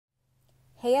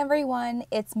Hey everyone,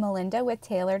 it's Melinda with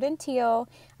Tailored and Teal.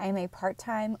 I am a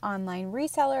part-time online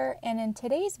reseller, and in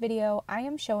today's video, I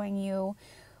am showing you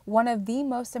one of the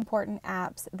most important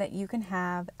apps that you can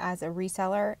have as a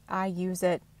reseller. I use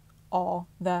it all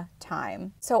the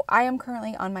time. So I am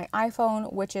currently on my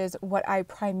iPhone, which is what I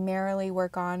primarily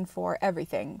work on for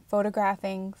everything: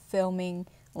 photographing, filming,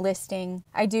 listing.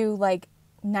 I do like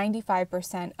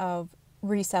 95% of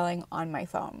reselling on my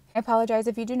phone. I apologize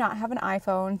if you do not have an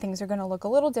iPhone. Things are going to look a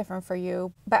little different for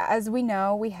you. But as we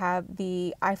know, we have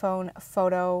the iPhone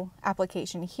photo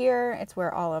application here. It's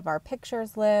where all of our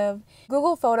pictures live.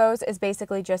 Google Photos is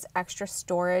basically just extra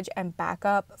storage and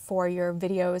backup for your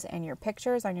videos and your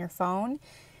pictures on your phone.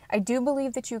 I do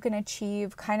believe that you can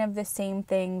achieve kind of the same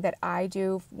thing that I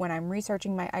do when I'm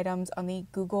researching my items on the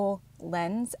Google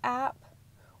Lens app,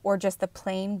 or just the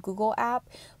plain Google app,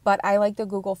 but I like the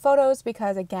Google Photos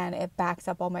because, again, it backs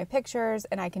up all my pictures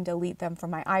and I can delete them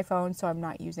from my iPhone, so I'm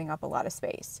not using up a lot of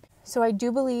space. So I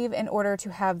do believe in order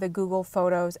to have the Google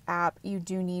Photos app, you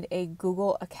do need a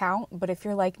Google account, but if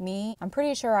you're like me, I'm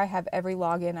pretty sure I have every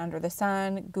login under the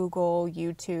sun: Google,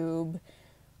 YouTube,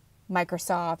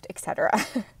 Microsoft, etc.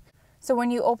 So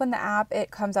when you open the app, it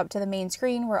comes up to the main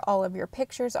screen where all of your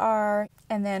pictures are.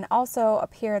 And then also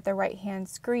up here at the right-hand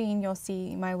screen, you'll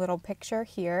see my little picture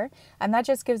here. And that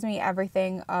just gives me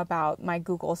everything about my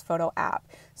Google's photo app.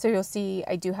 So you'll see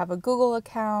I do have a Google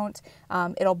account.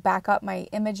 It'll back up my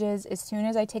images. As soon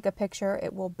as I take a picture,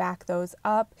 it will back those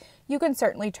up. You can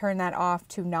certainly turn that off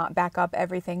to not back up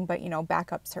everything, but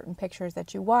back up certain pictures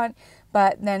that you want.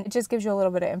 But then it just gives you a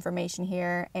little bit of information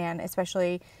here, and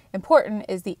especially important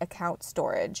is the account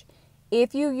storage.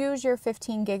 If you use your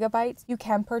 15 gigabytes, you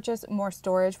can purchase more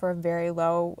storage for a very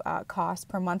low cost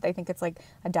per month. I think it's like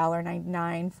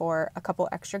 $1.99 for a couple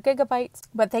extra gigabytes,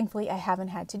 but thankfully I haven't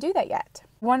had to do that yet.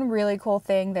 One really cool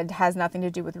thing that has nothing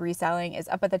to do with reselling is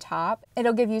up at the top.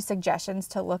 It'll give you suggestions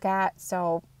to look at.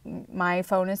 So my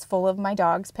phone is full of my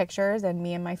dog's pictures and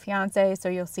me and my fiance, so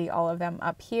you'll see all of them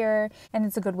up here, and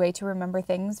it's a good way to remember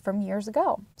things from years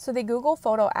ago. So the Google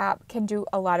Photo app can do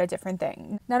a lot of different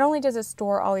things. Not only does it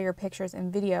store all your pictures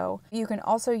and video, you can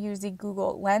also use the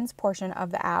Google Lens portion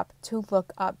of the app to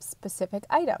look up specific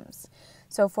items.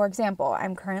 So for example,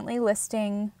 I'm currently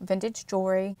listing vintage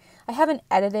jewelry. I haven't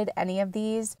edited any of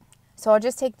these, so I'll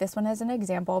just take this one as an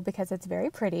example because it's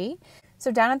very pretty. So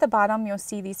down at the bottom, you'll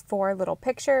see these 4 little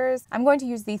pictures. I'm going to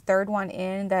use the third one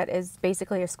in, that is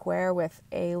basically a square with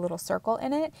a little circle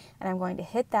in it, and I'm going to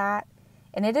hit that,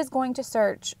 and it is going to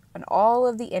search on all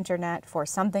of the internet for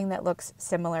something that looks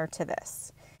similar to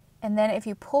this. And then if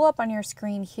you pull up on your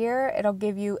screen here, it'll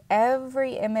give you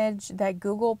every image that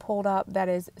Google pulled up that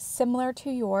is similar to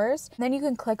yours. Then you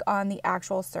can click on the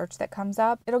actual search that comes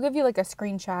up. It'll give you like a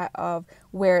screenshot of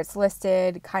where it's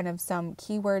listed, kind of some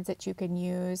keywords that you can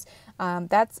use.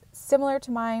 That's similar to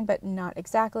mine, but not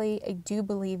exactly. I do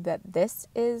believe that this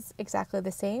is exactly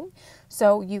the same.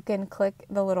 So you can click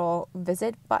the little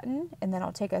visit button, and then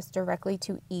it'll take us directly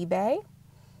to eBay.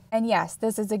 And yes,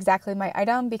 this is exactly my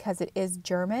item because it is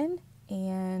German,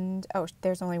 and oh,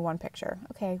 there's only one picture.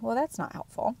 Okay, well that's not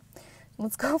helpful.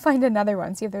 Let's go find another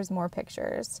one, see if there's more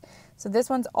pictures. So this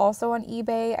one's also on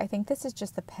eBay. I think this is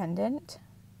just the pendant.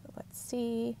 Let's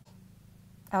see.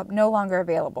 Oh, no longer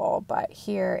available, but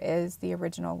here is the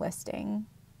original listing.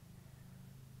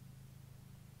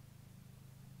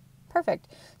 Perfect.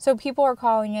 So people are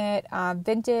calling it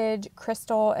vintage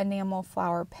crystal enamel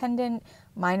flower pendant.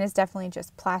 Mine is definitely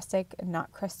just plastic and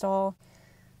not crystal.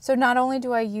 So not only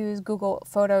do I use Google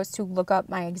Photos to look up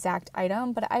my exact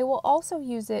item, but I will also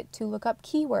use it to look up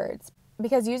keywords.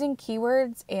 Because using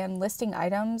keywords and listing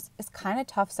items is kind of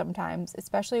tough sometimes,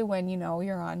 especially when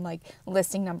you're on like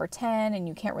listing number 10 and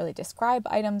you can't really describe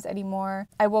items anymore.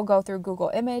 I will go through Google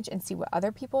Image and see what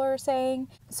other people are saying.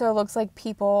 So it looks like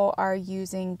people are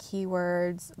using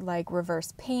keywords like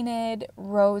reverse painted,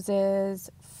 roses,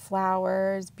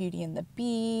 flowers, Beauty and the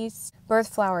Beast, birth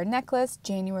flower necklace,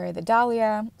 January the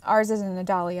dahlia. Ours isn't a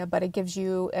dahlia, but it gives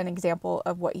you an example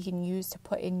of what you can use to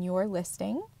put in your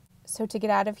listing. So to get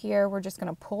out of here, we're just going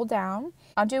to pull down.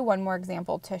 I'll do one more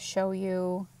example to show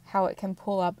you how it can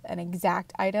pull up an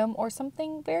exact item or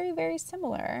something very, very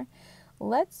similar.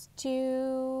 Let's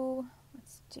do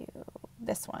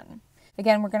this one.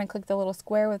 Again, we're going to click the little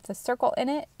square with the circle in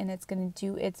it, and it's going to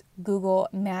do its Google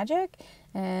magic.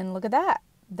 And look at that.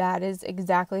 That is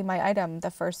exactly my item,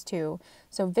 the first 2.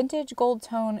 So vintage gold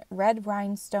tone, red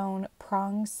rhinestone,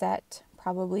 prong set,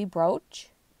 probably brooch.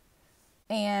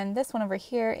 And this one over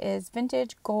here is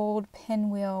vintage gold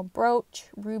pinwheel brooch,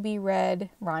 ruby red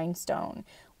rhinestone.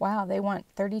 Wow, they want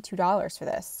 $32 for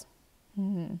this.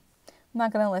 I'm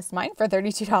not going to list mine for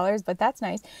 $32, but that's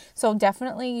nice. So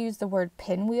definitely use the word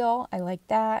pinwheel. I like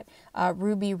that.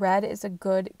 Ruby red is a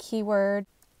good keyword,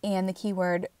 and the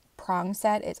keyword prong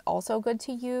set is also good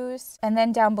to use. And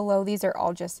then down below, these are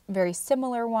all just very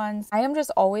similar ones. I am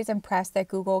just always impressed that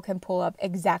Google can pull up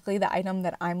exactly the item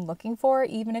that I'm looking for,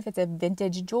 even if it's a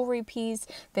vintage jewelry piece,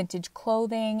 vintage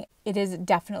clothing. It is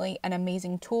definitely an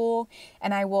amazing tool,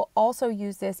 and I will also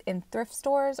use this in thrift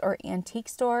stores or antique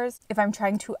stores. If I'm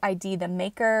trying to ID the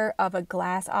maker of a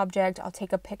glass object, I'll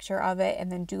take a picture of it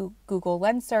and then do Google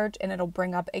Lens search, and it'll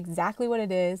bring up exactly what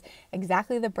it is,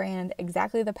 exactly the brand,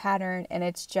 exactly the pattern, and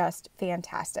it's just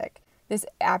fantastic. This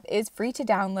app is free to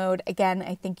download. Again,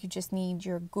 I think you just need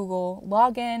your Google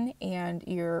login and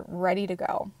you're ready to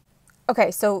go.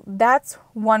 Okay, so that's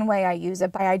one way I use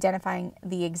it, by identifying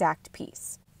the exact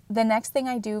piece. The next thing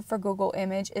I do for Google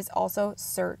Image is also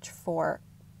search for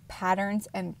patterns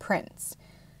and prints.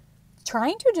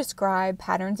 Trying to describe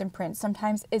patterns and prints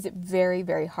sometimes is very,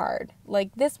 very hard.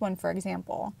 Like this one, for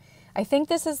example. I think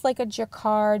this is like a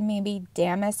jacquard, maybe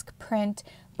damask print,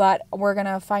 but we're going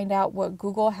to find out what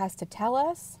Google has to tell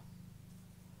us.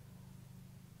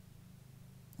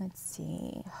 Let's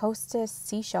see. Hostess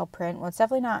seashell print. Well, it's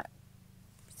definitely not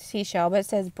seashell, but it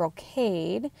says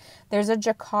brocade. There's a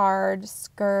jacquard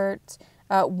skirt,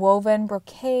 woven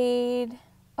brocade.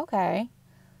 Okay,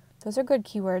 those are good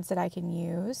keywords that I can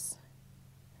use.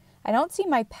 I don't see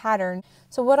my pattern,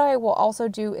 so what I will also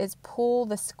do is pull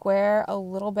the square a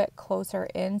little bit closer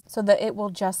in so that it will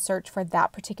just search for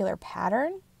that particular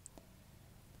pattern.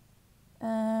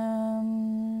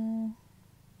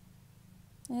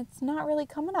 It's not really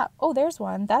coming up. Oh, there's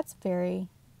one. That's very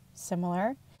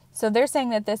similar. So they're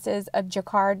saying that this is a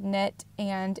jacquard knit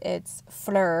and it's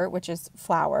fleur, which is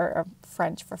flower, or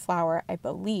French for flower, I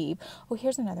believe. Oh,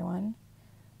 here's another one.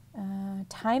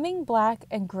 Timing black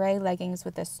and gray leggings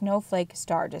with a snowflake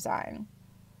star design.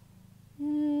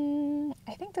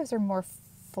 I think those are more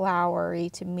flowery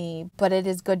to me, but it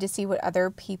is good to see what other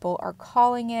people are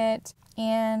calling it.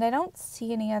 And I don't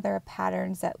see any other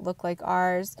patterns that look like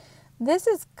ours. This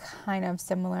is kind of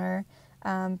similar.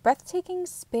 Breathtaking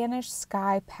Spanish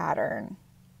sky pattern.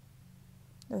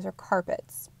 Those are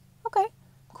carpets. Okay,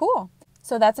 cool.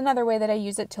 So that's another way that I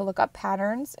use it to look up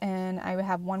patterns, and I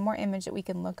have one more image that we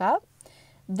can look up.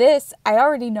 This, I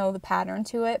already know the pattern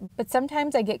to it, but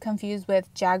sometimes I get confused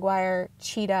with jaguar,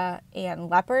 cheetah, and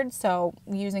leopard, so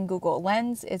using Google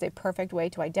Lens is a perfect way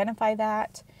to identify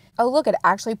that. Oh, look, it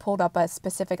actually pulled up a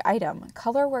specific item.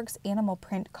 Colorworks animal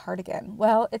print cardigan.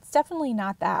 Well, it's definitely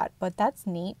not that, but that's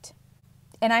neat.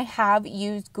 And I have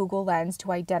used Google Lens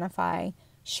to identify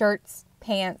shirts,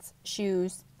 pants,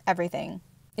 shoes, everything.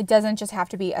 It doesn't just have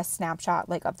to be a snapshot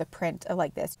like of the print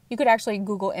like this. You could actually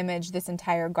Google image this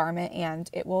entire garment and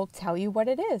it will tell you what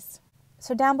it is.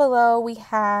 So down below we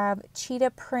have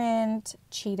cheetah print,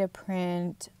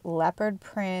 leopard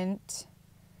print,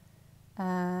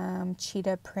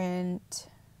 cheetah print,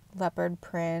 leopard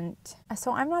print.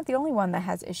 So I'm not the only one that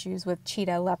has issues with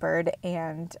cheetah, leopard,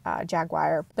 and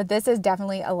jaguar, but this is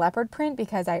definitely a leopard print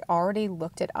because I already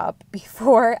looked it up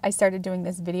before I started doing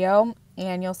this video,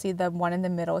 and you'll see the one in the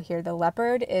middle here. The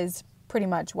leopard is pretty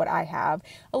much what I have.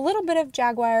 A little bit of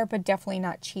jaguar, but definitely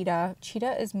not cheetah.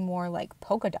 Cheetah is more like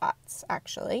polka dots,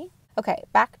 actually. Okay,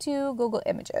 back to Google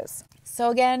Images. So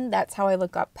again, that's how I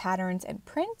look up patterns and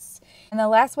prints. And the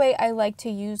last way I like to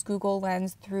use Google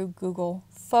Lens through Google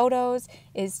Photos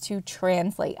is to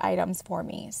translate items for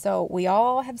me. So we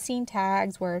all have seen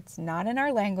tags where it's not in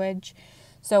our language.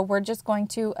 So we're just going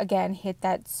to, again, hit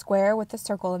that square with the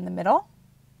circle in the middle.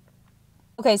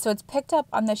 Okay, so it's picked up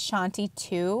on the Shanti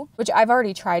 2, which I've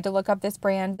already tried to look up this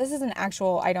brand. This is an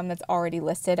actual item that's already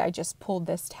listed. I just pulled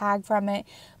this tag from it.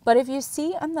 But if you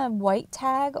see on the white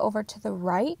tag over to the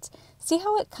right, see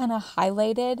how it kind of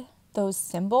highlighted those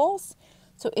symbols?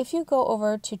 So if you go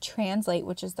over to translate,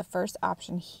 which is the first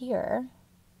option here,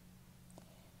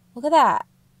 look at that.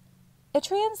 It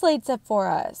translates it for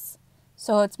us.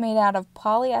 So it's made out of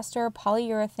polyester,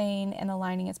 polyurethane, and the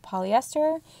lining is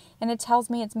polyester. And it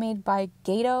tells me it's made by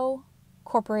Gato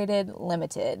Corporated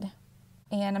Limited.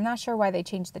 And I'm not sure why they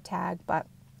changed the tag, but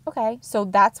okay. So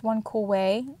that's one cool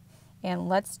way. And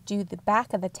let's do the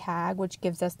back of the tag, which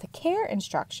gives us the care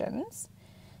instructions.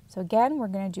 So again, we're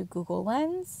going to do Google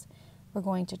Lens. We're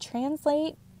going to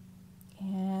translate.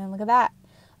 And look at that.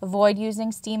 Avoid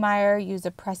using steam iron, use a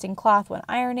pressing cloth when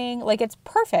ironing. Like, it's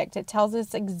perfect. It tells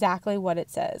us exactly what it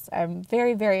says. I'm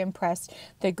very, very impressed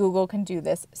that Google can do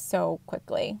this so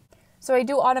quickly. So I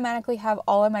do automatically have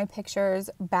all of my pictures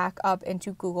back up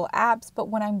into Google Apps, but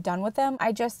when I'm done with them,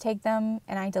 I just take them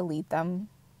and I delete them.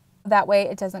 That way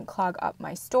it doesn't clog up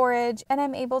my storage, and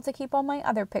I'm able to keep all my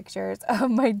other pictures of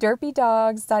my derpy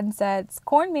dogs, sunsets,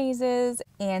 corn mazes,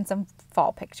 and some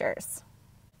fall pictures.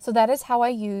 So that is how I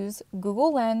use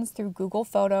Google Lens through Google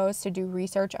Photos to do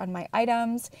research on my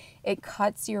items. It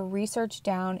cuts your research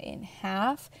down in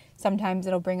half. Sometimes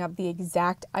it'll bring up the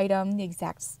exact item, the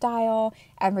exact style,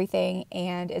 everything,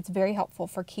 and it's very helpful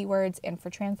for keywords and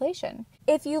for translation.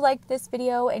 If you liked this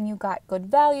video and you got good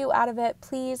value out of it,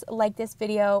 please like this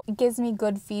video. It gives me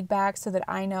good feedback so that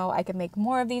I know I can make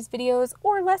more of these videos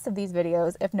or less of these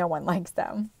videos if no one likes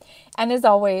them. And as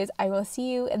always, I will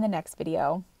see you in the next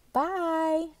video. Bye!